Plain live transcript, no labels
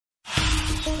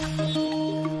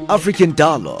African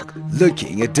Dialogue,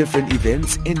 looking at different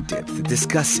events in depth,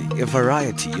 discussing a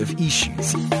variety of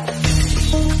issues.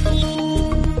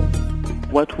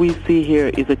 What we see here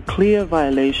is a clear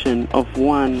violation of,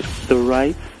 one, the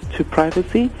rights to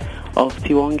privacy of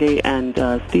Tiwonge and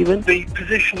Stephen. The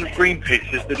position of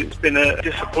Greenpeace is that it's been a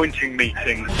disappointing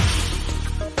meeting.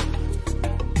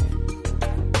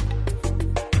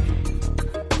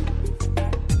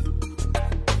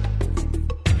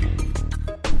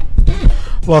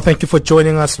 Well, thank you for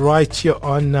joining us right here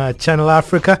on Channel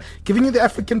Africa, giving you the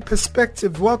African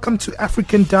perspective. Welcome to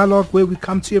African Dialogue, where we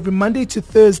come to you every Monday to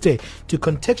Thursday to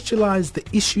contextualize the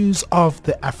issues of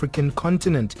the African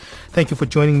continent. Thank you for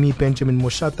joining me, Benjamin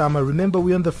Moshatama. Remember,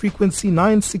 we're on the frequency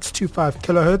 9625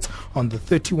 kilohertz on the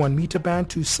 31 meter band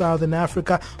to Southern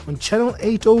Africa, on channel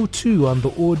 802 on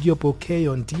the audio bouquet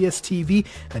on DSTV,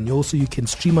 and also you can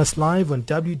stream us live on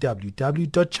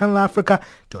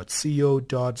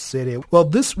www.channelafrica.co.za.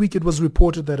 Well, this week it was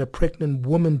reported that a pregnant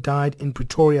woman died in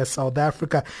Pretoria, South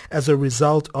Africa, as a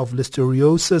result of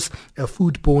Listeriosis, a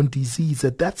food-borne disease.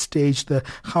 At that stage, the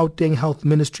Gauteng Health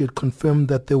Ministry had confirmed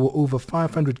that there were over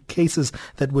 500 cases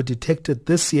that were detected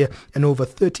this year and over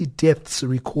 30 deaths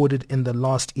recorded in the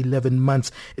last 11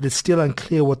 months. It is still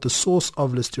unclear what the source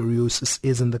of Listeriosis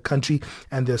is in the country,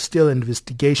 and there are still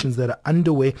investigations that are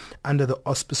underway under the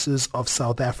auspices of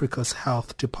South Africa's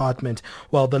Health Department.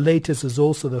 Well, the latest is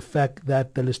also the fact that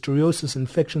the Listeriosis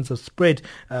infections have spread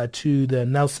to the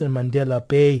Nelson Mandela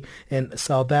Bay in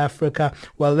South Africa.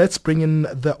 Well, let's bring in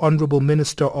the Honourable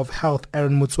Minister of Health,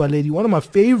 Motsoaledi, one of my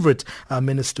favorite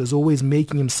ministers, always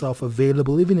making himself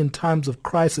available, even in times of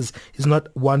crisis. He's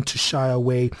not one to shy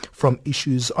away from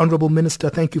issues. Honourable Minister,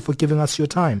 thank you for giving us your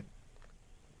time.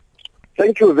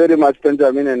 Thank you very much,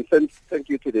 Benjamin, and thank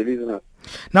you to the listeners.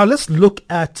 Now let's look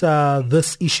at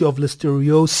this issue of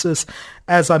Listeriosis.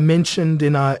 As I mentioned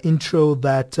in our intro,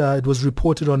 that it was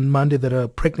reported on Monday that a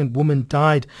pregnant woman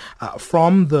died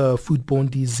from the foodborne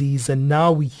disease, and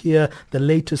now we hear the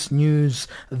latest news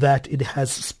that it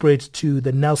has spread to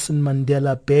the Nelson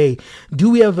Mandela Bay. Do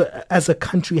we have, as a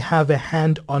country, have a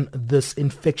hand on this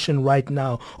infection right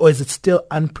now, or is it still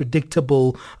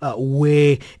unpredictable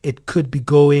where it could be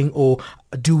going, or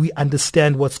do we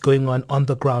understand what's going on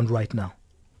the ground right now?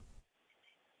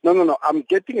 No. I'm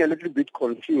getting a little bit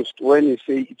confused when you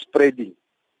say it's spreading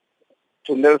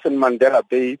to Nelson Mandela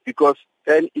Bay, because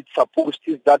then it's supposed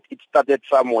that it started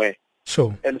somewhere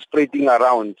and spreading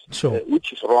around,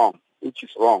 which is wrong.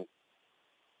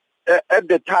 At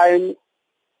the time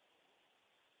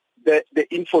the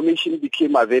information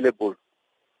became available,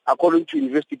 according to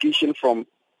investigation from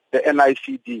the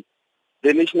NICD,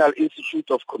 the National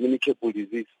Institute of Communicable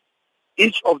Diseases,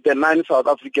 each of the 9 South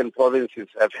African provinces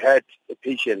have had a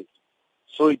patient.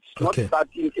 So it's not that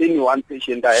in any one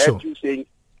patient. I heard you saying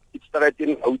it's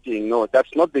threatening Gauteng. No,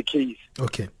 that's not the case.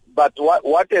 Okay. But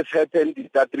what has happened is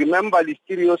that, remember,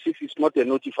 Listeriosis is not a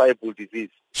notifiable disease.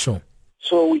 Sure.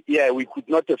 So, we could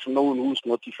not have known who's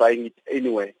notifying it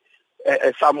anyway,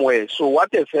 somewhere. So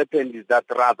what has happened is that,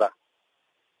 rather,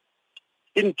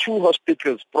 in 2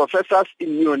 hospitals, professors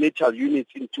in neonatal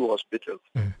units in 2 hospitals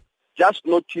just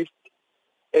noticed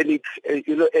an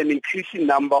increasing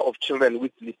number of children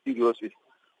with Listeriosis,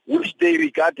 which they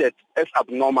regarded as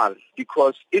abnormal,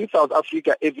 because in South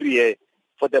Africa every year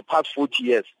for the past 40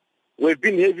 years, we've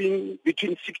been having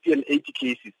between 60 and 80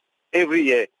 cases every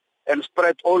year and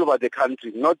spread all over the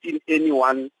country, not in any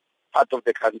one part of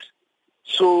the country.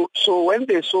 So when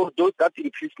they saw that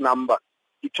increased number,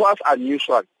 it was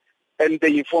unusual, and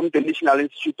they informed the National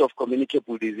Institute of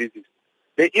Communicable Diseases.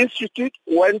 The institute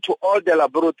went to all the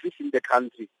laboratories in the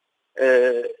country.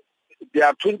 There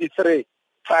are 23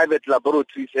 private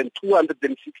laboratories and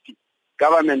 260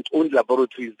 government-owned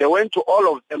laboratories. They went to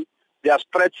all of them. They are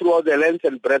spread throughout the length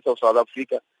and breadth of South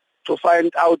Africa to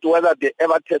find out whether they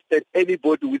ever tested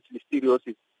anybody with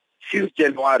Listeriosis since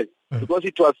January, because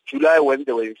it was July when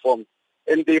they were informed.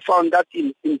 And they found that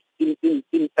in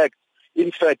fact,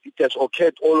 it has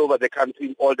occurred all over the country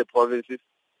in all the provinces,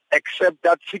 except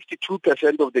that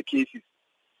 62% of the cases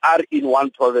are in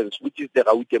one province, which is the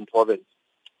Gauteng province,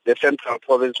 the central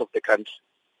province of the country.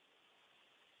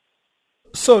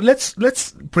 So let's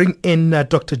bring in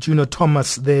Dr. Juno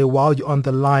Thomas there while you're on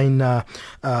the line, Dr.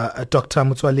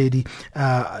 Motsoaledi.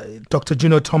 Dr.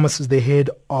 Juno Thomas is the head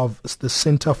of the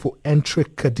Center for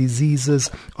Enteric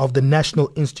Diseases of the National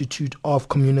Institute of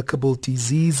Communicable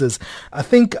Diseases. I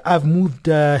think I've moved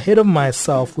ahead of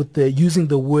myself with using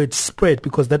the word spread,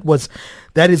 because that was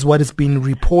That is what is being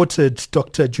reported,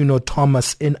 Dr. Juno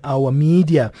Thomas, in our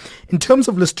media. In terms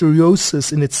of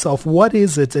listeriosis in itself, what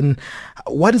is it and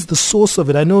what is the source of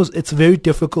it? I know it's very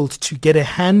difficult to get a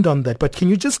hand on that, but can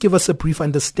you just give us a brief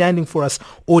understanding for us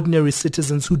ordinary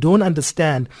citizens who don't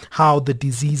understand how the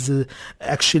disease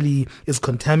actually is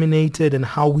contaminated and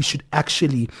how we should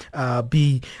actually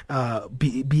be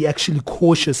actually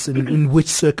cautious in which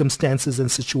circumstances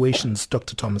and situations,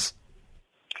 Dr. Thomas?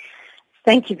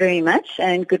 Thank you very much,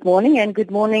 and good morning,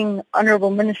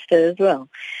 Honourable Minister as well.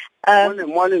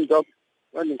 Morning, Doc.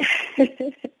 Morning.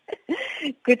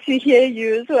 Good to hear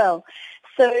you as well.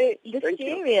 So,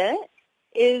 Listeria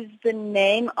is the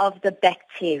name of the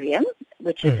bacterium,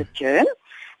 which is a germ,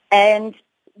 and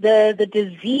the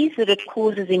disease that it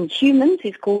causes in humans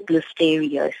is called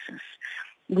listeriosis.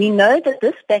 We know that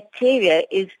this bacteria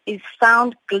is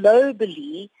found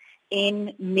globally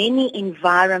in many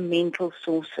environmental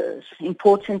sources,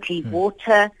 importantly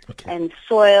water and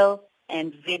soil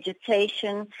and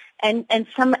vegetation, and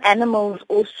some animals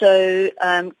also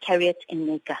carry it in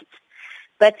their gut.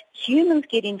 But humans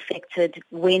get infected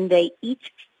when they eat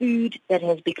food that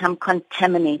has become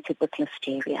contaminated with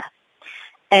listeria.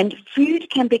 And food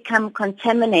can become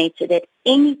contaminated at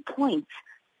any point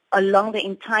along the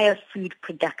entire food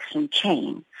production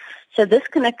chain. So this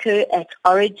can occur at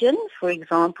origin, for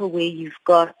example, where you've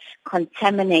got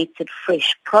contaminated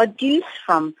fresh produce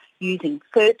from using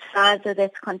fertilizer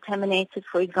that's contaminated,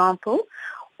 for example,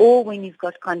 or when you've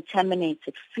got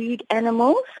contaminated food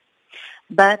animals.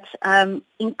 But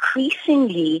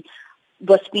increasingly,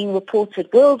 what's being reported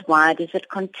worldwide is that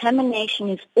contamination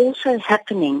is also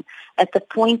happening at the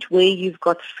point where you've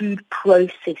got food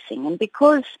processing. And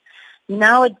because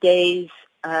nowadays,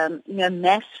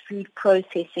 mass food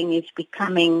processing is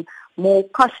becoming more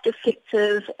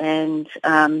cost-effective, and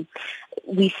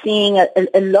we're seeing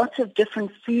a lot of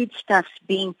different foodstuffs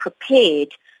being prepared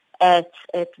at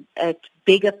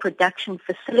bigger production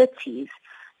facilities.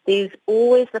 There's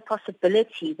always the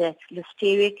possibility that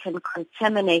listeria can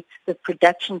contaminate the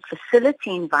production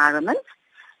facility environment,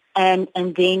 and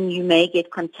then you may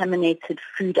get contaminated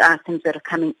food items that are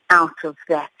coming out of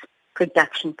that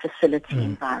production facility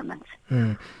environment.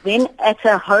 Then at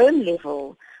a home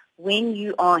level, when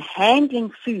you are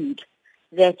handling food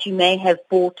that you may have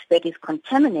bought that is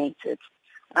contaminated,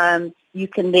 you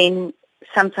can then,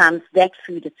 sometimes that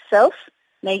food itself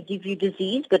may give you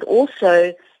disease, but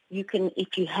also you can,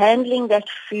 if you're handling that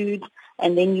food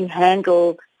and then you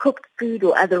handle cooked food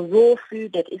or other raw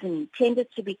food that isn't intended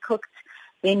to be cooked,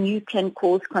 then you can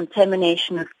cause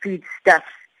contamination of foodstuffs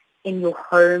in your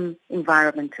home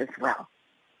environment as well.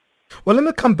 Well, let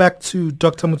me come back to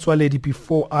Dr. Motsoaledi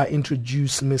before I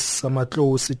introduce Ms.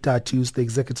 Matlou Setati, who's the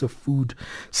Executive Food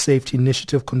Safety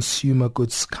Initiative Consumer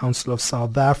Goods Council of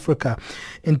South Africa.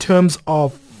 In terms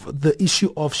of the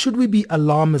issue of should we be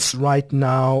alarmists right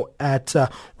now at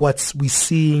what we're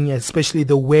seeing, especially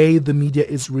the way the media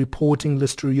is reporting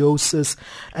listeriosis,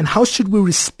 and how should we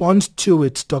respond to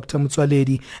it, Dr.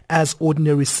 Motsoaledi, as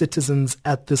ordinary citizens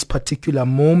at this particular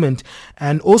moment?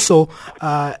 And also,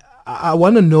 I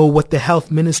want to know what the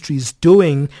health ministry is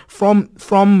doing from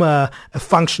a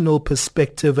functional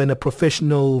perspective and a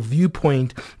professional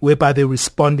viewpoint, whereby they're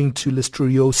responding to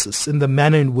listeriosis in the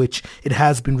manner in which it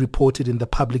has been reported in the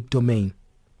public domain.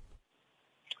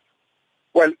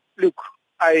 Well, look,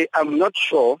 I am not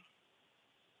sure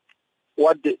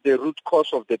what the root cause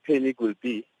of the panic will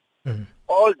be.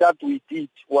 All that we did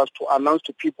was to announce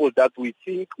to people that we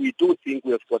do think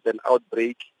we have got an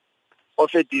outbreak of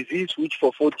a disease which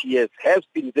for 40 years has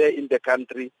been there in the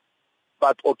country,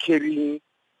 but occurring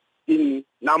in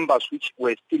numbers which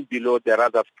were still below the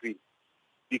radar screen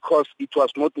because it was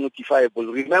not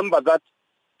notifiable. Remember that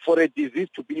for a disease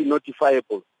to be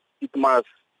notifiable, it must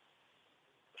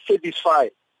satisfy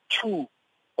 2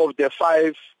 of the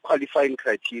 5 qualifying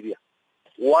criteria.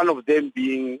 One of them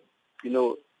being,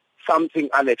 something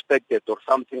unexpected or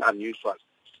something unusual,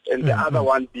 and the other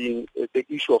one being the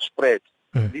issue of spread.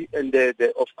 And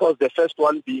of course, the first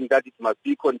one being that it must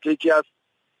be contagious,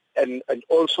 and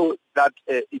also that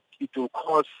it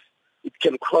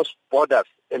can cross borders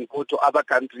and go to other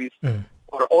countries,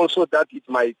 or also that it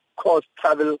might cause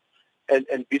travel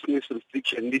and business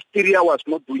restriction. Listeria was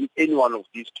not doing any one of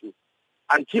these 2.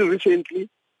 Until recently,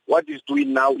 what it's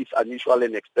doing now is unusual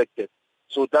and expected.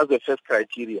 So that's the first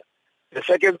criteria. The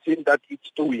second thing that it's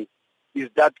doing is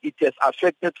that it has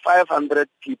affected 500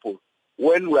 people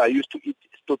when we are used to it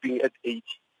stopping at 80.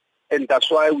 And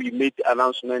that's why we made the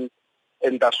announcement,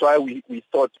 and that's why we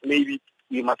thought maybe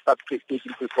we must start taking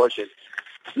precautions.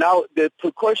 Now, the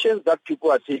precautions that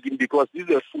people are taking, because this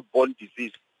is a food-borne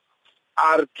disease,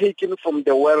 are taken from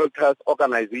the World Health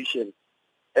Organization.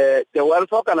 The World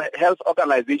Health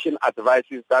Organization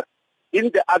advises that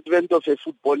in the advent of a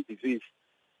food-borne disease,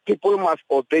 people must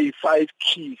obey 5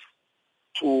 keys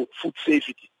to food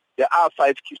safety. There are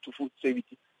 5 keys to food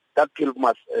safety that people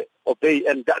must obey,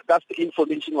 and that's the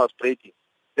information was spreading.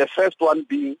 The first one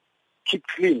being keep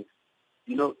clean.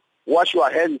 Wash your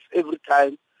hands every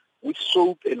time with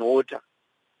soap and water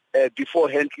before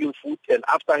handling food and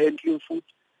after handling food.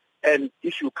 And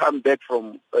if you come back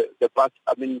from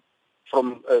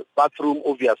bathroom,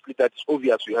 obviously, that's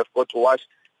obvious, you have got to wash.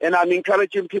 And I'm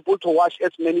encouraging people to wash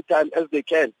as many times as they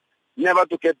can, never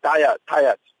to get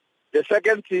tired. The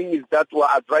second thing is that we're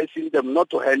advising them not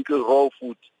to handle raw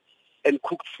food and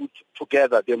cooked food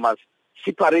together. They must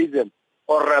separate them,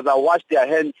 or rather wash their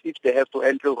hands if they have to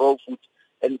handle raw food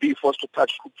and be forced to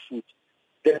touch cooked food.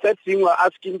 The third thing we're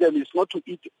asking them is not to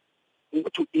eat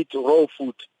raw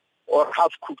food or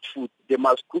half-cooked food. They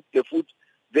must cook the food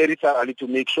very thoroughly to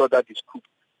make sure that it's cooked,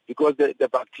 because the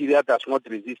bacteria does not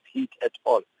resist heat at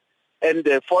all. And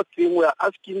the fourth thing we're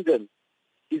asking them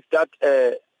is that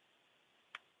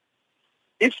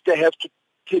if they have to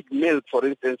take milk, for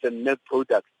instance, and milk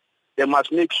products, they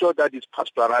must make sure that it's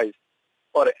pasteurized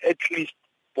or at least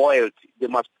boiled. It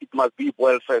must be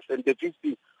boiled first. And the fifth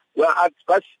thing, we're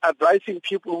advising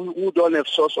people who don't have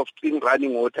source of clean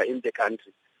running water in the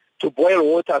country to boil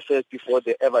water first before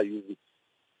they ever use it.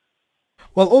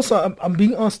 Well, also, I'm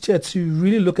being asked here to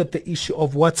really look at the issue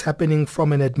of what's happening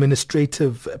from an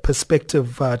administrative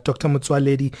perspective, Dr.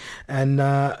 Motsoaledi, and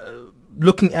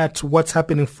looking at what's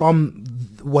happening from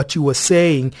what you were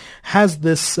saying. Has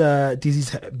this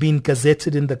disease been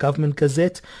gazetted in the government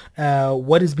gazette?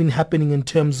 What has been happening in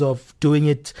terms of doing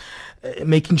it,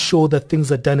 making sure that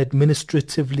things are done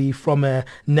administratively from a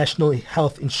national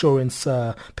health insurance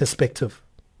perspective?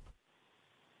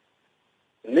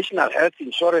 National health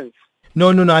insurance? No.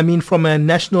 I mean, from a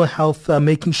national health,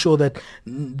 making sure that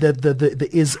there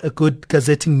is a good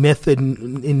gazetting method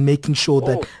in making sure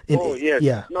that. Yes.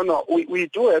 Yeah. No. We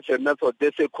do have a method.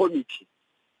 There's a committee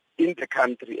in the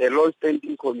country, a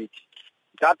long-standing committee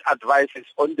that advises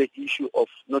on the issue of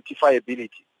notifiability.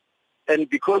 And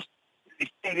because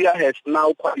Listeria has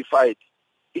now qualified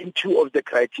in 2 of the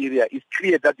criteria, it's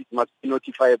clear that it must be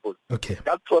notifiable. Okay.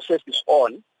 That process is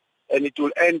on. And it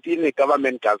will end in a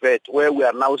government gazette where we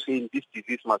are now saying this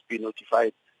disease must be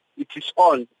notified. It is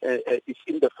on. It's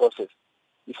in the process.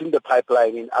 It's in the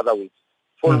pipeline, in other words,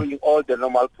 following all the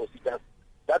normal procedures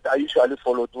that are usually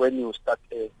followed when you start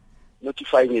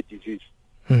notifying a disease.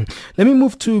 Let me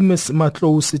move to Ms.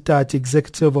 Matlou Setati,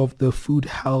 Executive of the Food,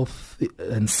 Health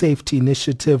and Safety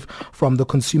Initiative from the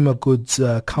Consumer Goods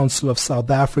Council of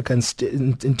South Africa,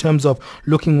 in terms of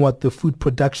looking what the food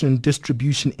production and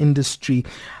distribution industry,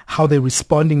 how they're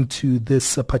responding to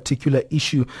this particular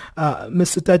issue.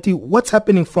 Ms. Setati, what's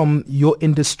happening from your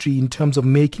industry in terms of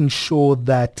making sure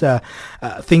that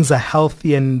things are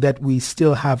healthy and that we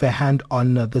still have a hand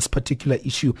on this particular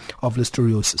issue of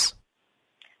listeriosis?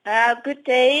 Good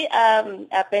day,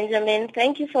 Benjamin.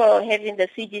 Thank you for having the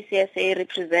CGCSA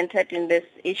represented in this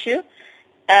issue.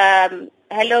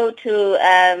 Hello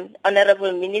to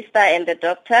Honourable Minister and the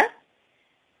Doctor.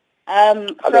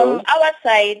 From our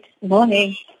side,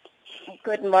 Morning.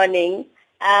 Good morning.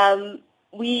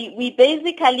 We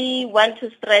basically want to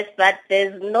stress that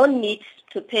there's no need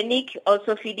to panic,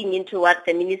 also feeding into what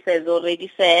the Minister has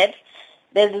already said.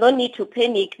 There's no need to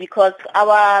panic because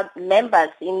our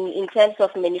members, in terms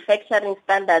of manufacturing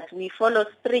standards, we follow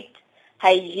strict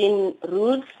hygiene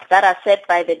rules that are set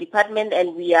by the department,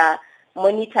 and we are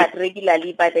monitored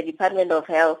regularly by the Department of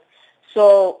Health.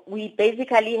 So we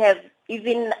basically have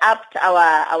even upped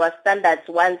our standards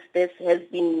once this has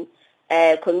been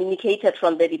communicated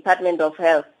from the Department of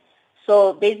Health.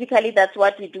 So basically that's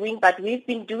what we're doing, but we've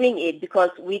been doing it because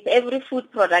with every food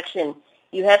production,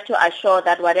 you have to assure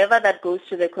that whatever that goes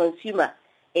to the consumer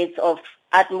is of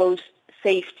utmost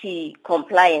safety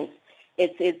compliance.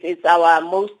 It's our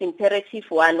most imperative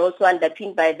one, also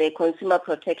underpinned by the Consumer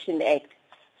Protection Act.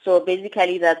 So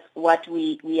basically that's what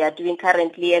we are doing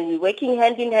currently, and we're working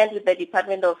hand in hand with the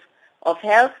Department of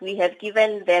Health. We have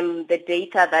given them the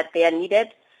data that they are needed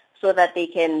so that they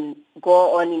can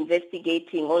go on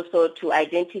investigating also to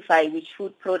identify which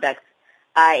food products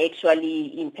are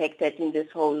actually impacted in this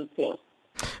whole thing.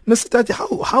 Mr.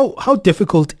 Setati, how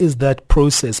difficult is that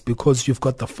process? Because you've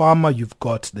got the farmer, you've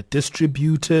got the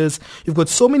distributors, you've got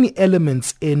so many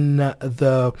elements in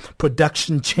the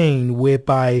production chain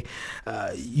whereby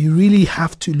you really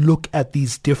have to look at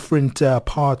these different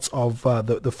parts of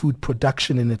the food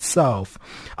production in itself.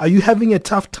 Are you having a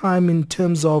tough time in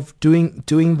terms of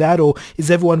doing that, or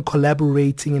is everyone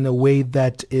collaborating in a way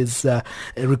that is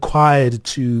required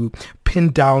to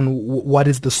pin down what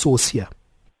is the source here?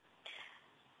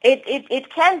 It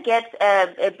can get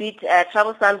a bit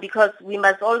troublesome, because we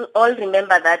must all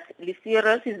remember that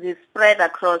listeriosis is spread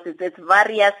across. It's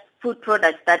various food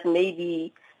products that may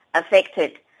be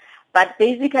affected. But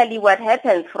basically what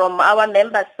happens from our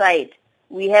member side,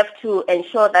 we have to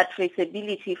ensure that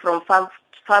traceability from farm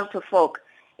to fork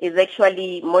is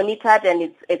actually monitored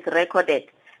and it's recorded.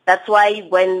 That's why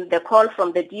when the call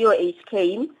from the DOH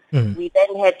came, we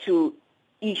then had to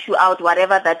issue out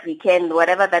whatever that we can,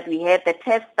 whatever that we had, the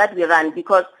tests that we run,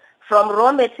 because from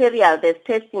raw material, there's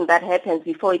testing that happens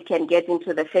before it can get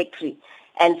into the factory.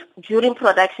 And during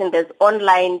production, there's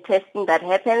online testing that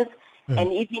happens.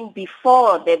 And even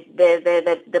before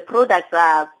the products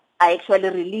are actually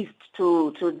released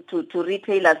to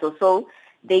retailers or so,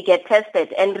 they get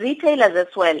tested. And retailers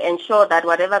as well ensure that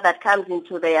whatever that comes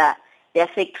into their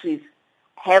factories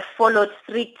have followed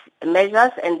strict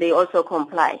measures, and they also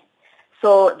comply.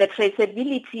 So the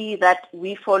traceability that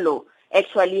we follow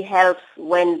actually helps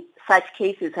when such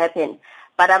cases happen.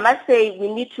 But I must say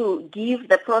we need to give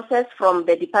the process from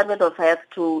the Department of Health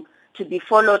to be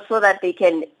followed, so that they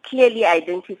can clearly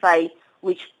identify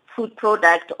which food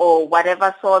product or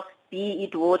whatever source, be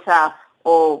it water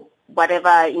or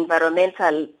whatever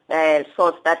environmental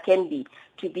source that can be,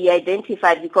 to be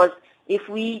identified. Because if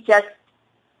we just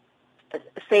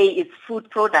say it's food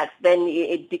products, then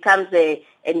it becomes an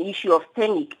issue of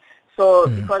panic. So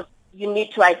because you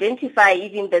need to identify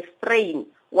even the strain,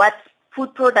 what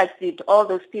food products did all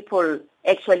those people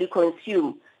actually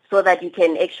consume, so that you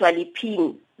can actually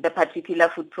pin the particular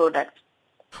food product.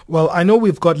 Well, I know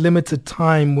we've got limited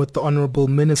time with the Honourable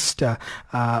Minister,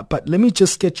 but let me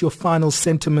just get your final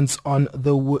sentiments on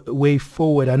the way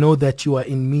forward. I know that you are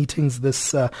in meetings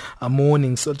this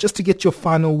morning, so just to get your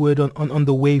final word on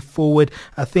the way forward.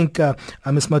 I think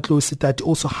Ms. Matlou Setati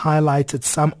also highlighted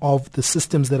some of the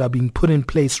systems that are being put in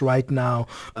place right now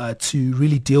to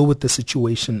really deal with the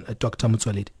situation, Dr.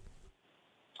 Motsoaledi.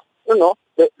 You know,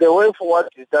 the way forward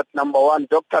is that, number one,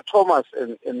 Dr. Thomas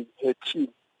and her team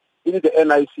in the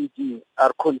NICD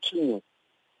are continuing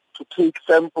to take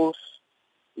samples,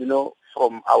 you know,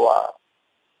 from our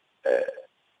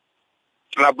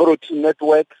laboratory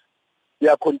network. They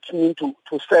are continuing to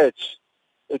search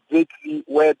exactly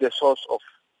where the source of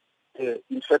the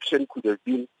infection could have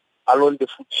been along the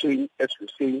food chain, as we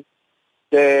say.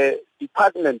 The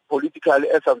department, politically,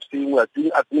 as I'm saying, we are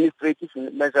doing administrative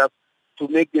measures to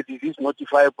make the disease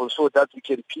notifiable, so that we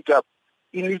can pick up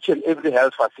in each and every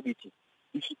health facility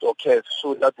if it occurs,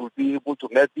 so that we'll be able to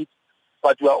map it.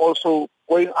 But we are also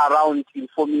going around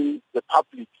informing the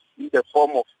public in the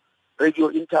form of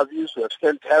radio interviews. We have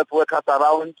sent health workers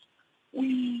around.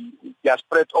 They are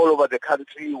spread all over the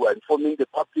country. We are informing the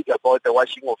public about the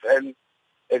washing of hands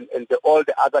and all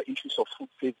the other issues of food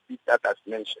safety that I've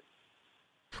mentioned.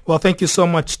 Well, thank you so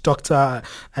much, Doctor,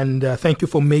 and thank you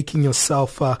for making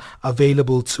yourself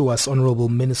available to us, Honourable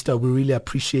Minister. We really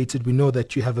appreciate it. We know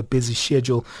that you have a busy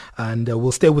schedule, and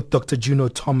we'll stay with Dr. Juno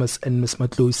Thomas and Ms.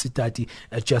 Matlou Setati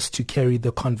just to carry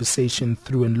the conversation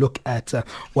through and look at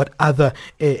what other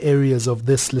areas of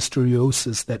this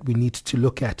listeriosis that we need to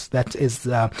look at. That is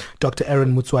Dr.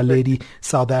 Motsoaledi,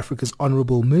 South Africa's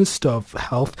Honourable Minister of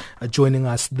Health, joining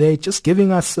us there, just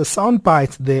giving us a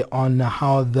soundbite there on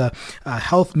how the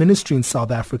Health Ministry in South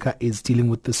Africa is dealing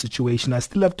with the situation. I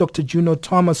still have Dr. Juno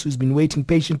Thomas, who's been waiting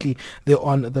patiently there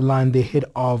on the line, the head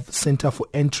of Centre for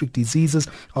Enteric Diseases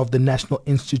of the National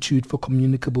Institute for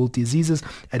Communicable Diseases,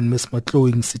 and Ms.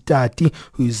 Matlou Setati,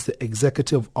 who is the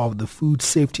executive of the Food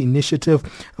Safety Initiative,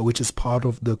 which is part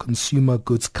of the Consumer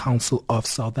Goods Council of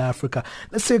South Africa.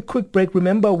 Let's take a quick break.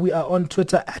 Remember, we are on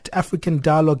Twitter at African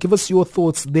Dialogue. Give us your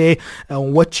thoughts there.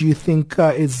 What do you think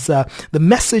is the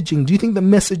messaging? Do you think the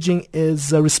messaging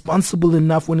is responsible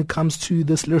enough when it comes to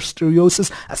this listeriosis?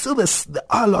 I feel there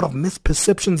are a lot of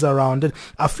misperceptions around it.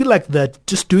 I feel like that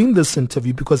just doing this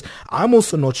interview, because I'm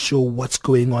also not sure what's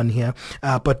going on here,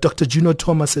 but Dr. Juno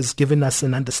Thomas has given us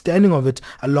an understanding of it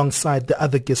alongside the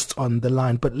other guests on the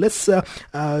line. But let's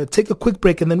take a quick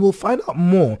break, and then we'll find out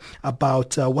more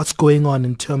about what's going on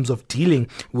in terms of dealing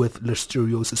with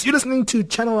listeriosis. You're listening to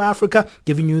Channel Africa,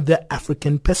 giving you the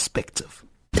African perspective.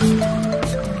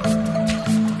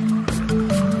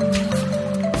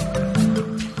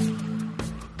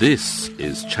 This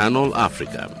is Channel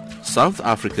Africa, South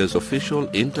Africa's official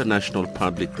international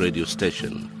public radio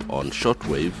station on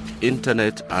shortwave,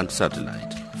 internet and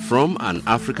satellite. From an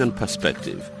African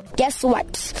perspective. Guess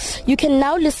what? You can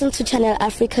now listen to Channel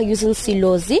Africa using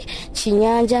Silozi,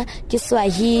 Chinyanja,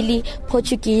 Kiswahili,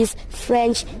 Portuguese,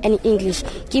 French and English,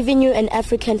 giving you an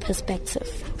African perspective.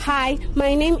 Hi,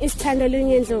 my name is Thandolu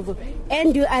Nyenzovu,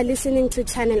 and you are listening to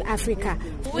Channel Africa.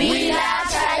 We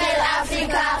love Channel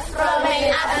Africa from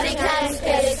an African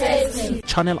perspective.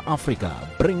 Channel Africa,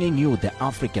 bringing you the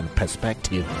African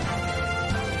perspective.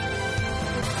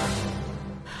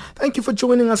 Thank you for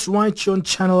joining us right here on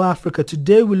Channel Africa.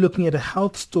 Today we're looking at a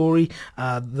health story,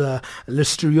 the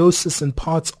listeriosis in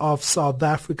parts of South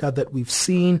Africa that we've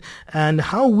seen, and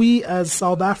how we as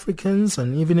South Africans,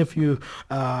 and even if you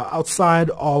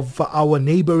outside of our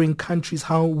neighboring countries,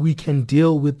 how we can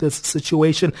deal with this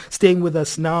situation. Staying with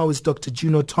us now is Dr.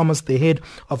 Juno Thomas, the head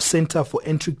of Center for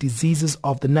Enteric Diseases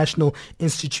of the National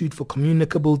Institute for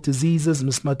Communicable Diseases.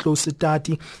 Ms. Matlou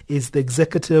Setati is the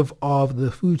executive of the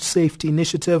Food Safety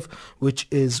Initiative, which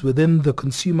is within the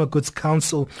Consumer Goods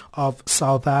Council of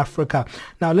South Africa.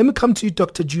 Now, let me come to you,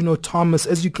 Dr. Juno Thomas.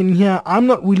 As you can hear, I'm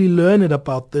not really learned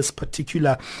about this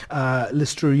particular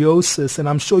listeriosis, and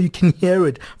I'm sure you can hear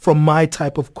it from my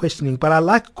type of questioning. But I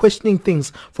like questioning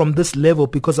things from this level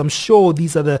because I'm sure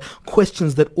these are the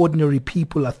questions that ordinary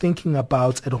people are thinking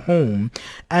about at home.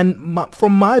 And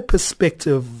from my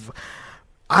perspective,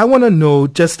 I want to know,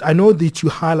 I know that you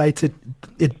highlighted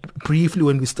it briefly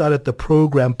when we started the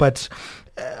program, but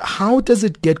how does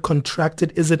it get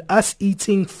contracted? Is it us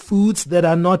eating foods that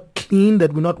are not clean,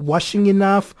 that we're not washing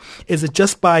enough? Is it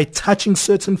just by touching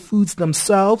certain foods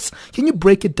themselves? Can you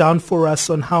break it down for us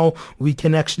on how we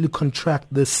can actually contract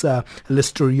this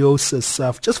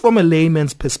listeriosis, just from a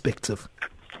layman's perspective?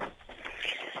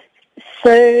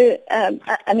 So,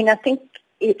 I think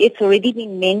it's already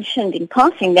been mentioned in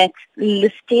passing that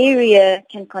listeria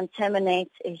can contaminate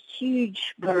a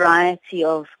huge variety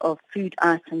of food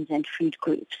items and food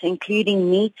groups,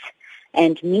 including meat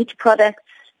and meat products,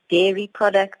 dairy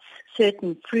products,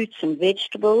 certain fruits and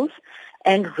vegetables,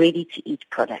 and ready-to-eat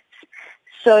products.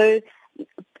 So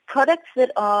products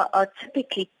that are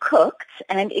typically cooked,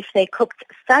 and if they're cooked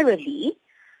thoroughly,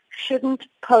 shouldn't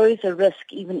pose a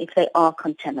risk even if they are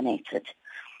contaminated.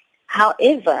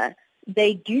 However,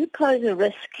 they do pose a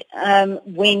risk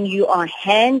when you are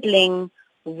handling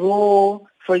raw,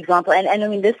 for example, and I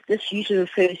mean this usually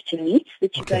refers to meat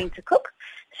that you're going to cook.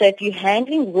 So if you're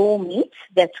handling raw meat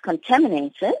that's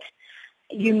contaminated,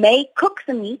 you may cook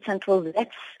the meat until that's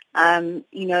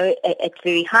at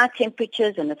very high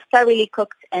temperatures and it's thoroughly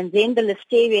cooked, and then the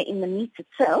listeria in the meat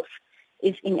itself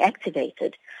is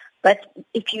inactivated. But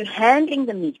if you're handling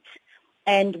the meat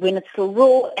and when it's still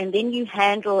raw, and then you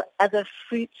handle other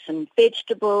fruits and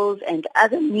vegetables and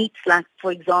other meats, like,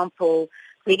 for example,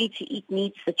 ready-to-eat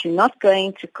meats that you're not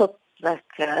going to cook,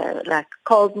 like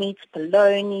cold meats,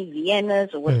 bologna,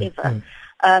 Viennas, or whatever,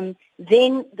 then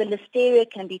the listeria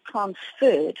can be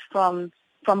transferred from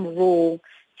raw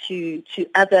to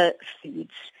other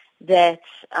foods that,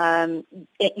 and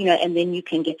then you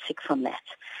can get sick from that.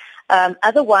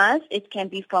 Otherwise, it can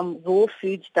be from raw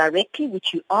foods directly,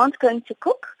 which you aren't going to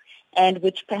cook, and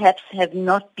which perhaps have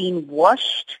not been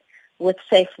washed with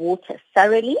safe water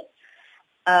thoroughly.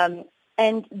 And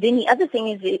then the other thing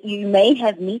is that you may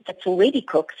have meat that's already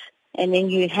cooked, and then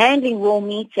you're handling raw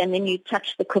meat, and then you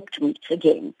touch the cooked meat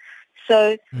again.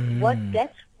 So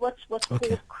that's what's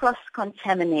called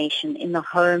cross-contamination in the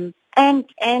home and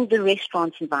the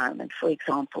restaurant environment, for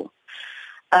example.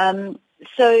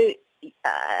 So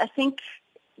I think,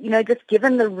 just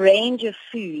given the range of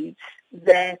foods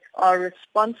that are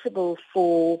responsible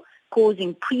for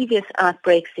causing previous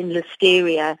outbreaks in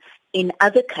listeria in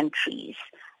other countries,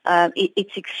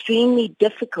 it's extremely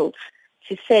difficult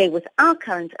to say with our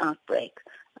current outbreak,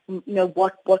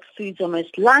 what foods are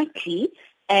most likely,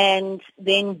 and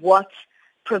then what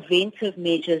preventive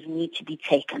measures need to be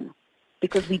taken.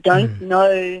 Because we don't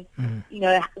know,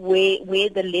 where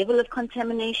the level of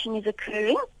contamination is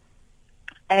occurring,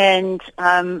 and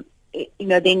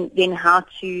then how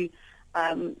to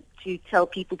tell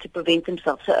people to prevent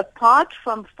themselves. So apart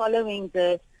from following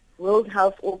the World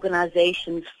Health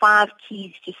Organization's 5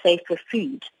 keys to safer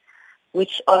food,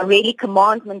 which are really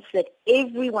commandments that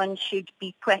everyone should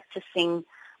be practicing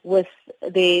with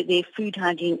their food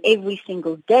hygiene every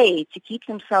single day to keep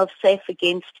themselves safe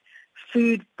against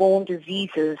food-borne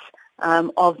diseases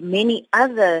of many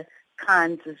other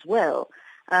kinds as well.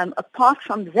 Apart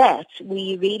from that,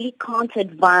 we really can't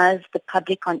advise the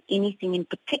public on anything in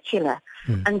particular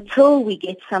until we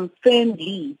get some firm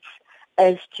leads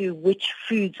as to which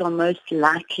foods are most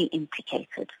likely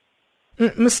implicated.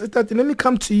 Ms. Setati, let me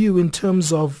come to you in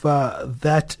terms of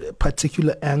that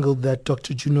particular angle that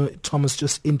Dr. Juno Thomas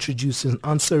just introduced in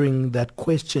answering that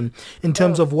question, in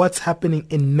terms of what's happening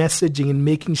in messaging and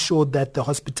making sure that the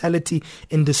hospitality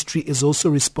industry is also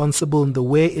responsible in the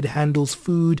way it handles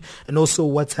food, and also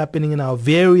what's happening in our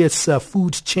various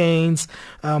food chains.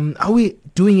 Are we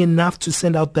doing enough to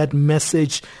send out that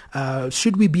message?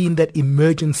 Should we be in that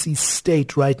emergency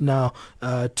state right now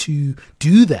to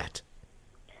do that?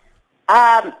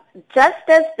 Just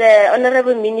as the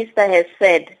Honourable Minister has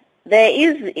said, there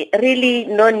is really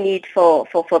no need for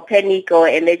panic or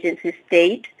emergency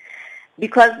state,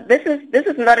 because this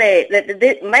is not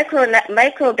the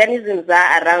microorganisms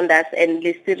are around us, and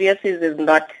listeriosis is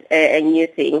not a new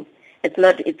thing. It's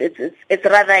not. It's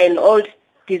rather an old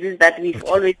disease that we've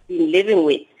always been living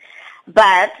with.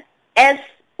 But as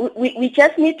we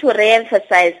just need to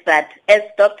re-emphasize that, as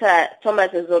Dr.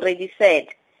 Thomas has already said,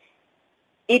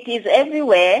 it is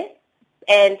everywhere,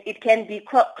 and it can be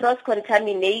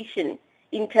cross-contamination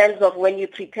in terms of when you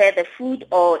prepare the food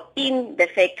or in the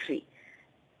factory.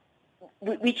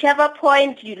 Whichever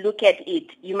point you look at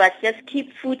it, you must just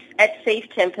keep foods at safe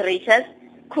temperatures,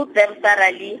 cook them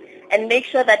thoroughly, and make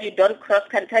sure that you don't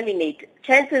cross-contaminate.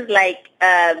 Chances like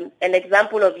an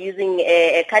example of using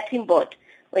a cutting board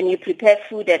when you prepare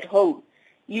food at home,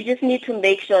 you just need to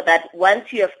make sure that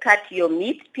once you have cut your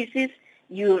meat pieces,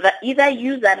 you either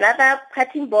use another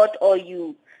cutting board or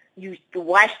you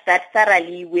wash that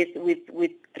thoroughly with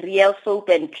real soap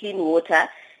and clean water,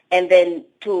 and then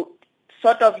to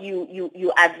sort of you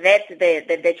avert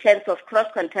the chance of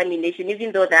cross-contamination,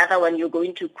 even though the other one you're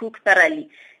going to cook thoroughly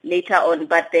later on.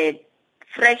 But the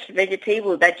fresh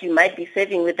vegetable that you might be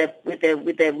serving with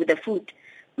the food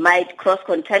might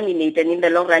cross-contaminate, and in the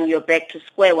long run you're back to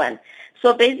square one.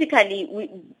 So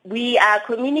basically, we are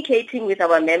communicating with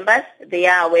our members. They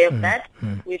are aware of that.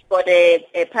 We've got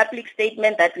a public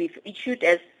statement that we've issued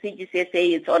as CGCSA.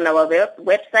 It's on our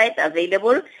website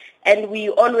available. And we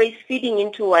always feeding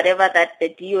into whatever that the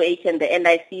DOH and the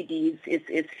NICD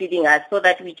is feeding us, so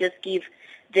that we just give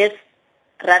this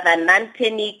rather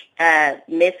non-panic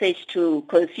message to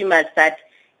consumers that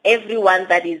everyone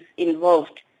that is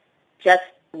involved just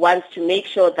wants to make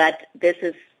sure that this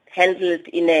is handled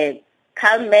in a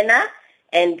calm manner,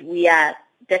 and we are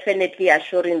definitely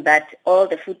assuring that all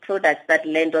the food products that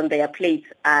land on their plates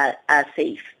are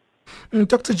safe.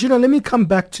 Dr. Juno, let me come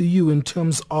back to you in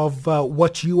terms of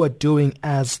what you are doing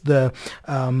as the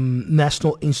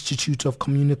National Institute of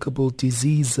Communicable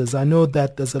Diseases. I know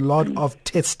that there's a lot of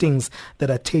testings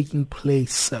that are taking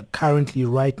place currently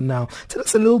right now. Tell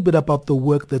us a little bit about the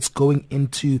work that's going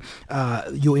into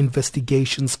your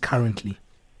investigations currently.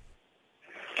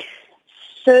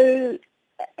 So,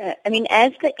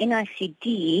 as the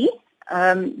NICD,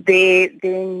 there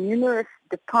are numerous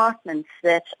departments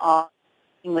that are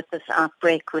with this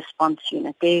outbreak response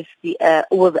unit. There's the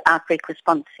outbreak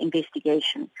response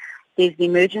investigation. There's the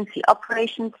Emergency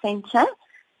Operations Center.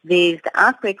 There's the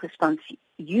Outbreak Response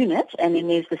Unit, and then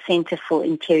there's the Center for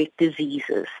Enteric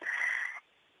Diseases.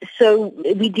 So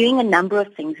we're doing a number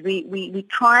of things. We're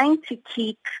trying to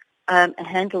keep a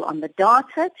handle on the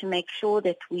data to make sure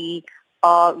that we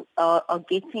are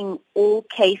getting all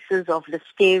cases of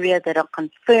listeria that are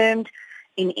confirmed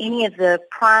in any of the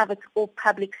private or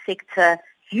public sector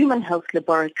human health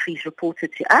laboratories reported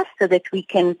to us, so that we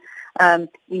can,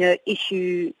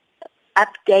 issue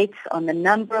updates on the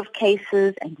number of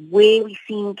cases and where we're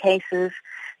seeing cases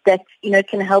that,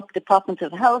 can help Department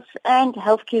of Health and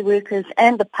healthcare workers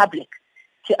and the public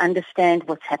to understand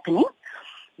what's happening.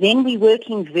 Then we're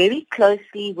working very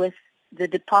closely with the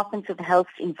Department of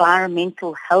Health's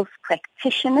environmental health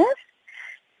practitioners.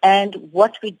 And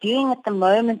what we're doing at the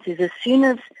moment is, as soon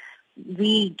as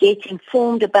we get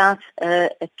informed about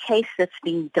a case that's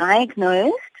been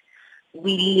diagnosed,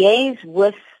 we liaise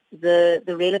with the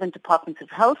relevant Departments of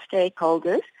Health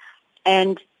stakeholders,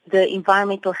 and the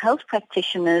environmental health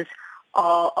practitioners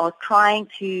are trying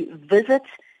to visit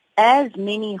as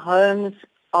many homes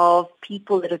of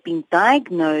people that have been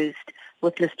diagnosed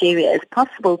with listeria as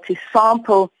possible to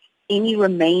sample any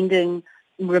remaining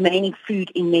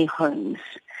food in their homes.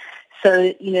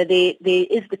 So, there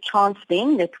is the chance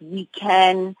then that we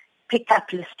can pick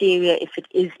up listeria if it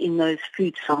is in those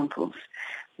food samples.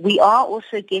 We are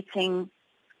also getting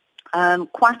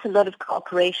quite a lot of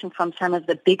cooperation from some of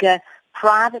the bigger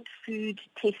private food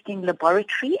testing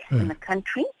laboratories in the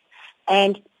country,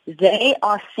 and they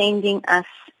are sending us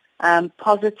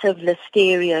positive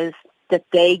listerias that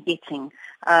they're getting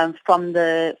from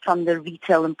the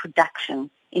retail and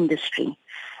production industry.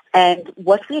 And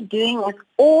what we're doing with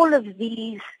all of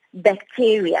these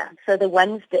bacteria, so the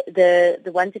ones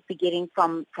that we're getting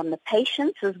from the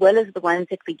patients, as well as the ones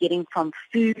that we're getting from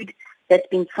food that's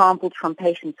been sampled from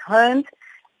patients' homes,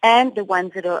 and the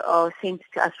ones that are sent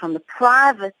to us from the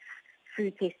private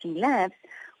food testing labs,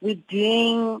 we're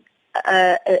doing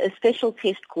a special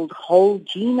test called whole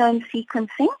genome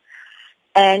sequencing,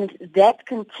 and that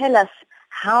can tell us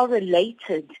how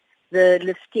related the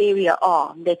listeria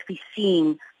are that we're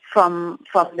seeing from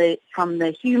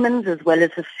the humans as well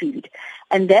as the food.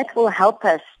 And that will help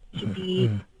us to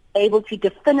be able to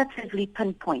definitively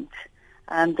pinpoint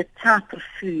the type of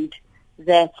food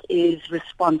that is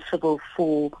responsible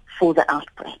for the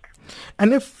outbreak.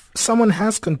 And if someone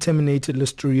has contaminated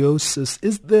listeriosis,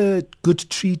 is there good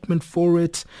treatment for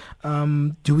it?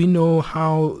 Do we know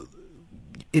how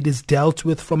it is dealt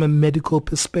with from a medical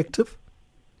perspective?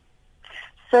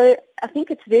 So I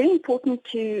think it's very important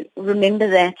to remember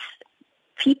that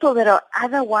people that are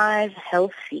otherwise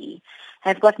healthy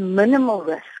have got minimal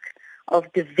risk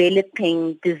of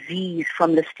developing disease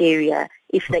from listeria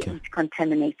if they eat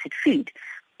contaminated food.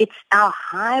 It's our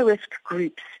high-risk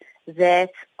groups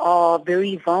that are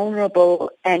very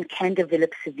vulnerable and can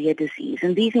develop severe disease.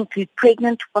 And these include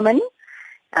pregnant women,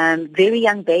 very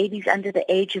young babies under the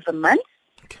age of a month,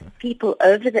 people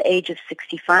over the age of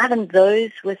 65, and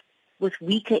those with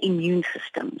weaker immune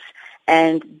systems.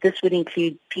 And this would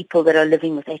include people that are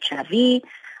living with HIV,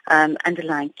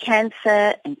 underlying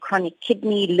cancer, and chronic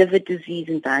kidney, liver disease,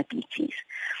 and diabetes.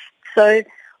 So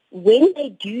when they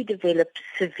do develop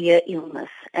severe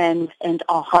illness and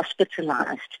are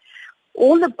hospitalized,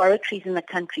 all laboratories in the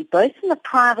country, both in the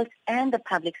private and the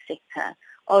public sector,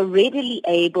 are readily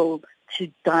able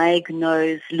to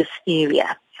diagnose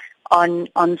listeria on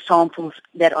samples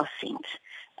that are sent.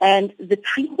 And the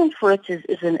treatment for it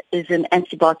is an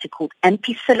antibiotic called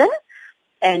ampicillin,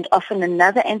 and often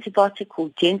another antibiotic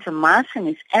called gentamicin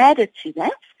is added to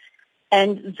that.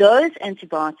 And those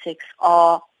antibiotics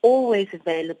are always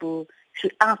available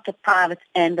throughout the private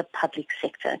and the public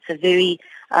sector. It's a very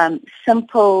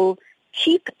simple,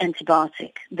 cheap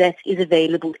antibiotic that is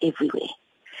available everywhere.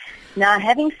 Now,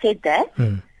 having said that,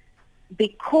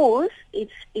 because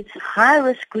it's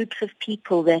high-risk groups of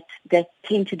people that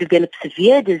tend to develop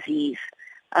severe disease,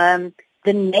 the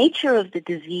nature of the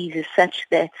disease is such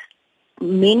that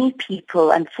many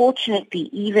people, unfortunately,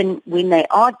 even when they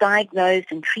are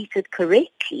diagnosed and treated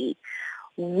correctly,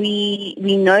 we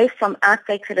know from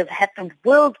outbreaks that have happened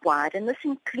worldwide, and this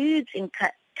includes in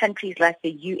countries like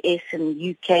the US and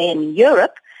UK and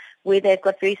Europe, where they've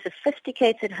got very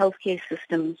sophisticated healthcare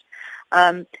systems,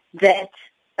 that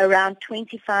around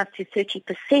 25 to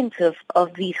 30%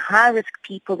 of these high-risk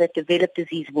people that develop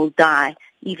disease will die,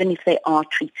 even if they are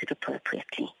treated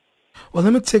appropriately. Well,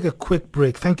 let me take a quick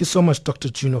break. Thank you so much, Dr.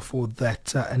 Juno, for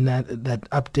that and that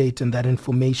update and that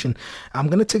information. I'm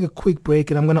going to take a quick break,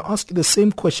 and I'm going to ask you the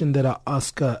same question that I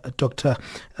asked Dr.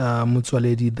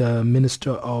 Motsoaledi, the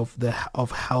Minister of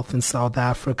Health in South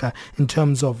Africa, in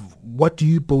terms of what do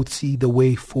you both see the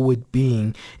way forward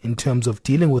being in terms of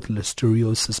dealing with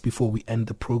listeriosis before we end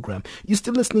the program. You're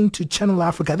still listening to Channel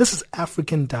Africa. This is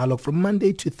African Dialogue. From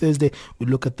Monday to Thursday, we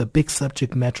look at the big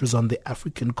subject matters on the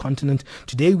African continent.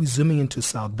 Today, we're zooming into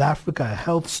South Africa, a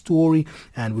health story,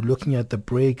 and we're looking at the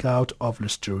breakout of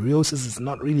listeriosis. It's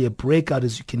not really a breakout,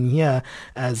 as you can hear,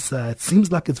 as it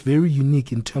seems like it's very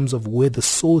unique in terms of where the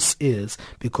source is,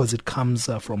 because it comes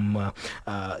from,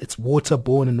 it's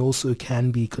waterborne and also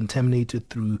can be contaminated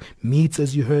through meats,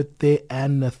 as you heard there,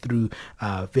 and through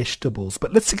vegetables.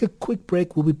 But let's take a quick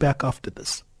break. We'll be back after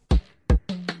this.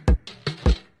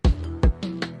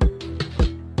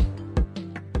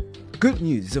 Good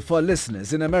news for our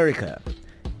listeners in America.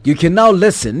 You can now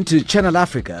listen to Channel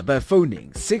Africa by phoning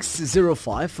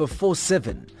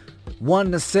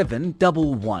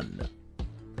 605-47-1711.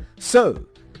 So,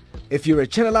 if you're a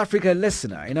Channel Africa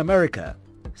listener in America,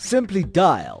 simply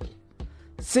dial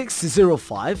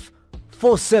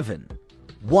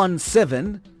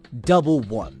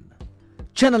 605-47-1711.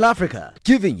 Channel Africa,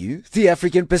 giving you the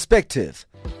African perspective.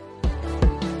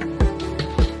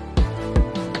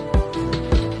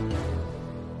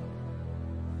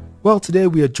 Well, today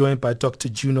we are joined by Dr.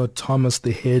 Juno Thomas,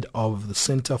 the head of the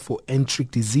Center for Enteric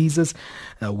Diseases,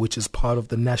 which is part of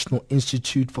the National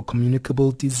Institute for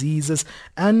Communicable Diseases.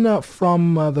 And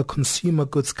from the Consumer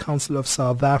Goods Council of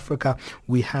South Africa,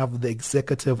 we have the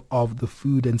executive of the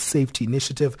Food and Safety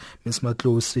Initiative, Ms.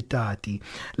 Matlou Setati.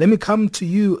 Let me come to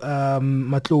you,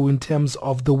 Matlou, in terms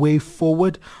of the way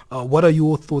forward. What are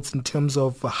your thoughts in terms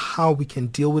of how we can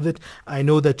deal with it? I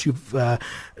know that you've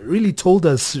really told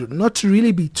us not to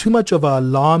really be too much of an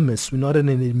alarmist. We're not in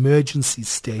an emergency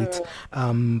state.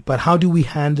 But how do we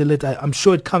handle it? I'm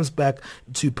sure it comes back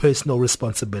to personal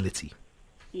responsibility.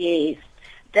 Yes,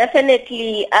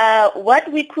 definitely.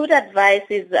 What we could advise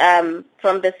is,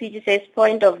 from the CGC's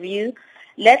point of view,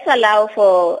 let's allow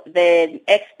for the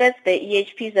experts, the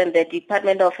EHPs and the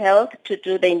Department of Health to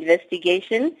do the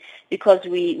investigation, because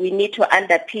we need to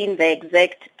underpin the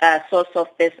exact source of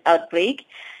this outbreak.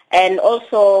 And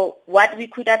also what we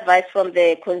could advise from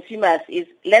the consumers is,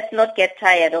 let's not get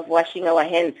tired of washing our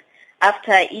hands.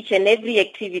 After each and every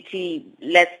activity,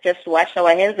 let's just wash our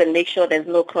hands and make sure there's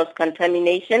no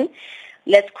cross-contamination.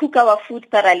 Let's cook our food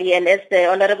thoroughly, and as the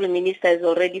Honourable Minister has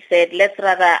already said, let's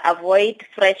rather avoid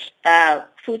fresh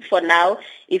food for now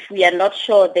if we are not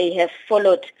sure they have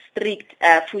followed strict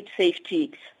food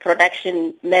safety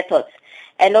production methods.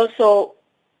 And also,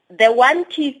 the one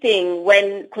key thing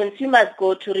when consumers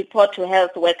go to report to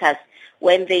health workers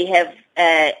when they have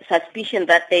suspicion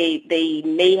that they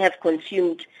may have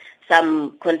consumed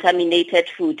some contaminated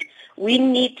food, we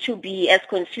need to be, as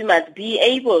consumers, be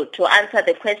able to answer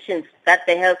the questions that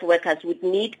the health workers would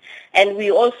need. And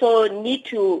we also need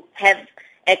to have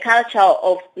a culture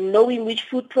of knowing which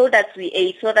food products we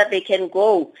ate so that they can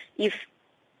go, if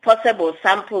possible,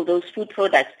 sample those food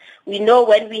products. We know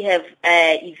when we have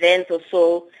events or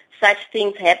so, such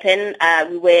things happen.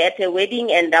 We were at a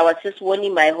wedding and I was just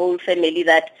warning my whole family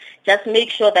that just make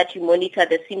sure that you monitor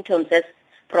the symptoms as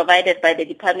provided by the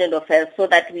Department of Health so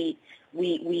that we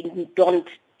don't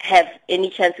have any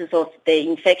chances of the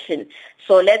infection.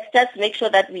 So let's just make sure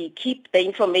that we keep the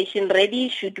information ready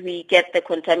should we get the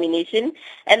contamination.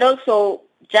 And also,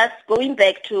 just going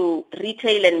back to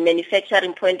retail and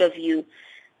manufacturing point of view,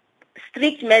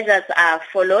 strict measures are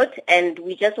followed, and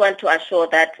we just want to assure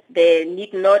that there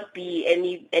need not be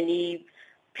any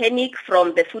panic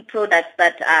from the food products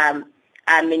that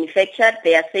are manufactured.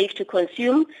 They are safe to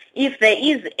consume. If there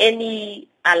is any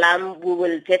alarm, we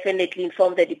will definitely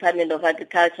inform the Department of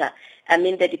Agriculture,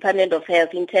 the Department of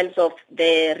Health, in terms of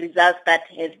the results that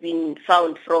have been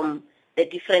found from the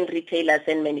different retailers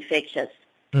and manufacturers.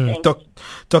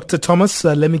 Dr. Thomas,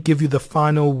 let me give you the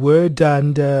final word.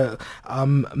 And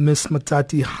Ms.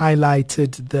 Setati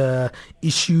highlighted the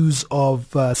issues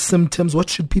of symptoms. What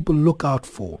should people look out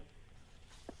for?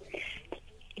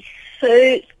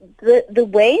 So the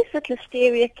ways that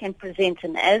listeria can present,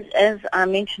 and as I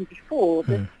mentioned before,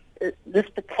 this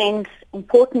pertains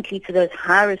importantly to those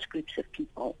high-risk groups of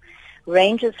people,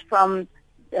 ranges from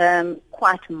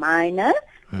quite minor,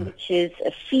 which is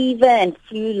a fever and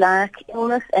flu-like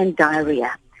illness and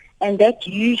diarrhea. And that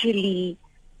usually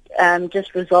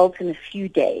just results in a few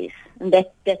days, and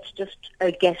that's just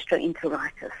a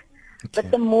gastroenteritis. Okay.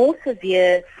 But the more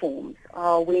severe forms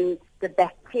are when the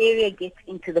bacteria gets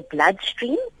into the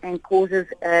bloodstream and causes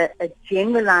a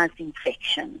generalized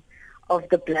infection of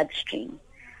the bloodstream.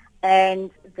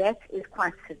 And that is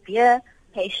quite severe.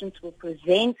 Patients will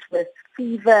present with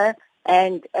fever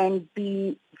and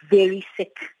be very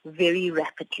sick very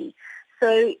rapidly.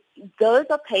 So those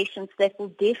are patients that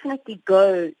will definitely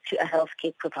go to a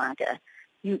healthcare provider.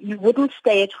 You wouldn't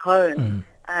stay at home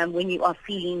when you are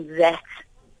feeling that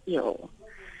ill.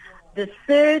 The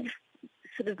third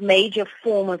sort of major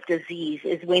form of disease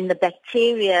is when the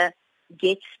bacteria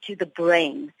gets to the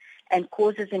brain and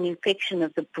causes an infection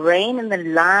of the brain and the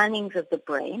linings of the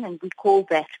brain, and we call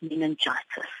that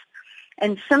meningitis.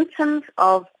 And symptoms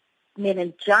of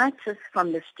meningitis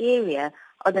from listeria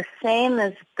are the same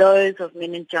as those of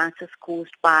meningitis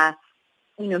caused by,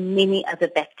 many other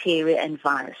bacteria and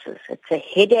viruses. It's a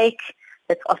headache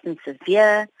that's often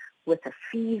severe, with a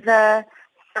fever,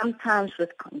 sometimes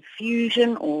with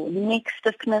confusion or neck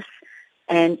stiffness,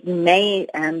 and you may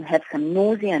have some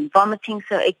nausea and vomiting.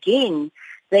 So again,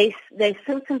 there's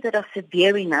symptoms that are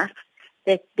severe enough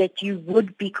that you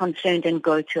would be concerned and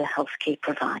go to a healthcare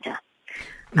provider.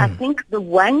 I think the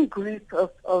one group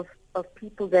of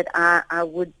people that I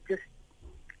would just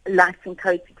like to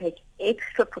encourage to take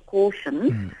extra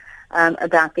precautions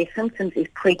about their symptoms is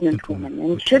pregnant women.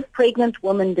 And should pregnant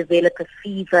women develop a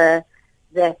fever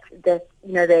that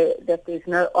there's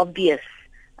no obvious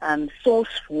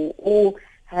source for, or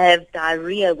have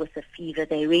diarrhea with a fever,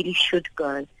 they really should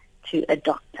go to a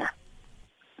doctor.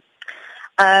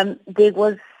 There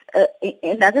was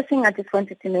another thing I just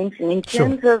wanted to mention. In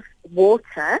terms of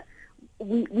water,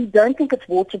 we don't think it's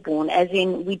waterborne, as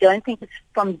in we don't think it's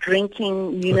from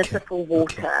drinking municipal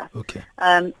water. Okay.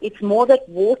 It's more that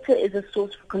water is a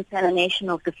source of contamination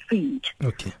of the food.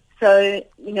 Okay. So,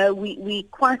 we're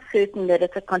quite certain that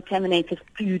it's a contaminated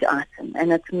food item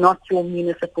and it's not your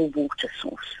municipal water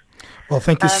source. Well,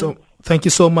 thank you so Thank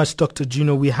you so much, Dr.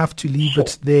 Juno. We have to leave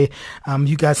it there.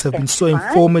 You guys have been so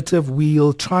informative.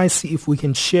 We'll try see if we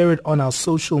can share it on our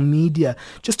social media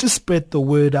just to spread the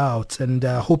word out, and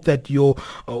hope that your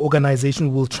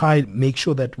organization will try make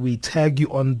sure that we tag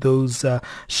you on those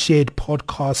shared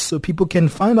podcasts so people can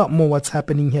find out more what's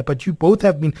happening here. But you both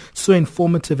have been so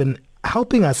informative and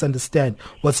helping us understand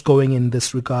what's going in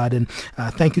this regard. And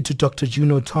thank you to Dr.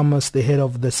 Juno Thomas, the head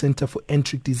of the Center for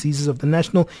Enteric Diseases of the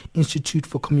National Institute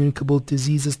for Communicable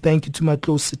Diseases. Thank you to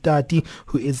Matlou Setati,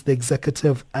 who is the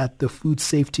executive at the Food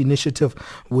Safety Initiative,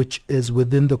 which is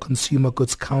within the Consumer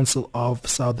Goods Council of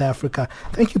South Africa.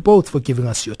 Thank you both for giving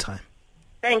us your time.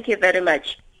 Thank you very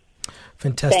much.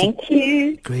 Fantastic. Thank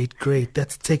you. Great.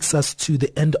 That takes us to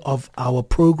the end of our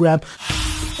program.